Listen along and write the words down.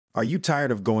Are you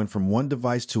tired of going from one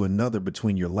device to another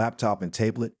between your laptop and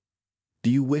tablet? Do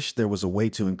you wish there was a way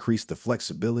to increase the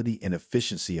flexibility and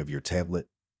efficiency of your tablet?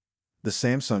 The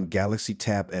Samsung Galaxy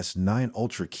Tab S9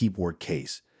 Ultra keyboard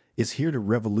case is here to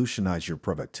revolutionize your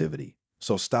productivity,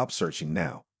 so stop searching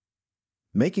now.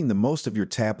 Making the most of your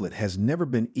tablet has never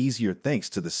been easier thanks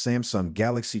to the Samsung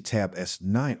Galaxy Tab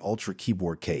S9 Ultra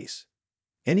keyboard case.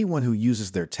 Anyone who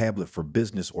uses their tablet for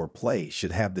business or play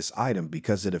should have this item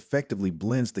because it effectively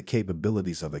blends the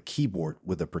capabilities of a keyboard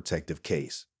with a protective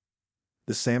case.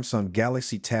 The Samsung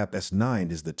Galaxy Tab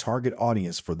S9 is the target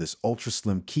audience for this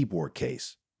ultra-slim keyboard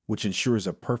case, which ensures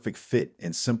a perfect fit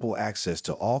and simple access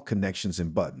to all connections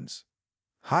and buttons.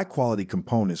 High-quality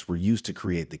components were used to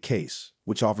create the case,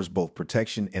 which offers both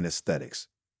protection and aesthetics.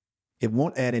 It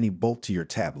won't add any bulk to your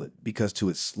tablet because to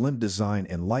its slim design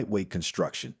and lightweight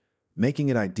construction, making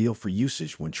it ideal for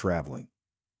usage when traveling.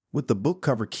 With the book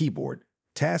cover keyboard,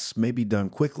 tasks may be done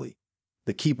quickly.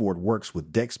 The keyboard works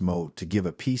with DeX mode to give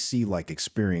a PC-like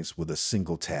experience with a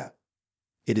single tap.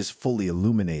 It is fully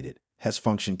illuminated, has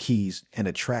function keys, and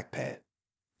a trackpad.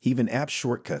 Even app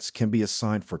shortcuts can be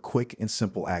assigned for quick and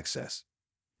simple access.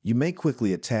 You may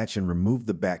quickly attach and remove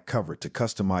the back cover to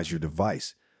customize your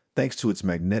device thanks to its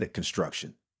magnetic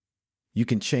construction. You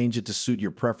can change it to suit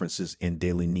your preferences and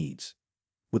daily needs.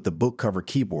 With the book cover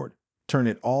keyboard, turn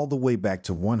it all the way back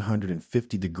to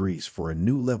 150 degrees for a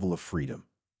new level of freedom.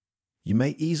 You may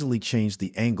easily change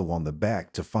the angle on the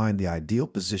back to find the ideal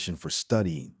position for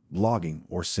studying, blogging,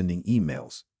 or sending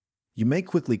emails. You may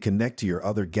quickly connect to your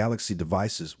other Galaxy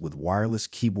devices with wireless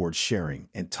keyboard sharing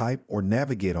and type or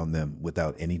navigate on them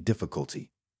without any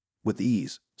difficulty. With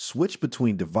ease, switch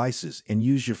between devices and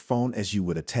use your phone as you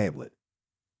would a tablet.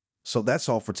 So that's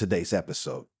all for today's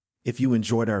episode. If you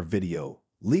enjoyed our video,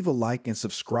 leave a like and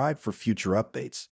subscribe for future updates.